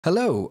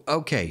Hello,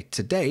 okay,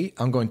 today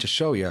I'm going to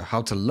show you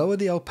how to lower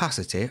the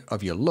opacity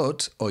of your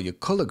LUT or your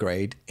color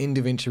grade in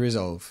Davinci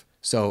Resolve.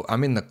 So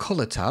I'm in the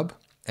color tab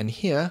and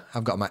here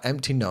I've got my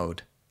empty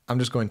node. I'm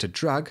just going to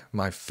drag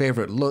my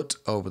favorite LUT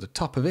over the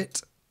top of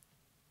it.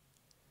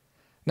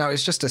 Now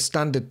it's just a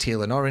standard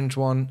teal and orange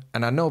one,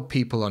 and I know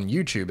people on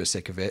YouTube are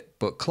sick of it,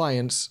 but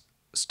clients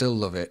still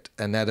love it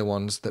and they're the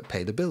ones that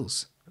pay the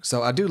bills.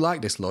 So I do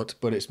like this LUT,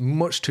 but it's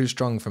much too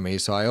strong for me,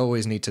 so I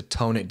always need to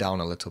tone it down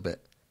a little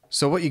bit.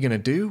 So what you're going to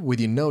do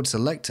with your node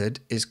selected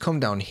is come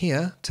down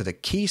here to the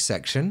key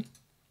section,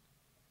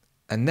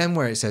 and then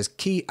where it says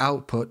key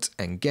output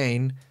and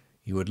gain,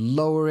 you would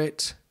lower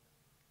it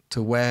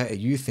to where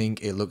you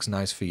think it looks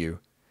nice for you.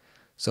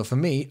 So for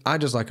me, I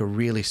just like a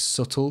really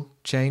subtle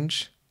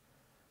change.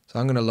 So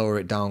I'm going to lower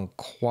it down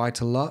quite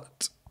a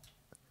lot.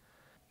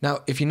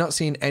 Now, if you're not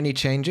seeing any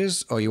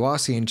changes, or you are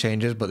seeing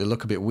changes but they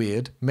look a bit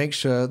weird, make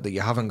sure that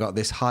you haven't got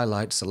this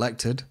highlight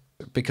selected,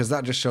 because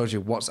that just shows you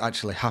what's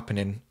actually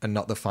happening and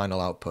not the final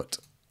output.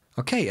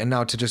 Okay, and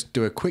now to just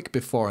do a quick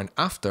before and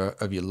after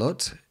of your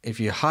LUT, if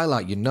you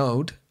highlight your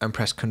node and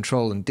press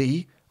Ctrl and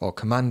D, or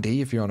Command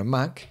D if you're on a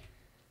Mac,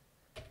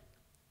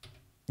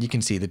 you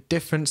can see the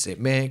difference it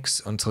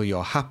makes until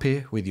you're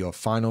happy with your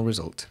final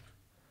result.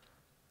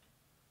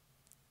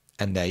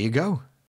 And there you go.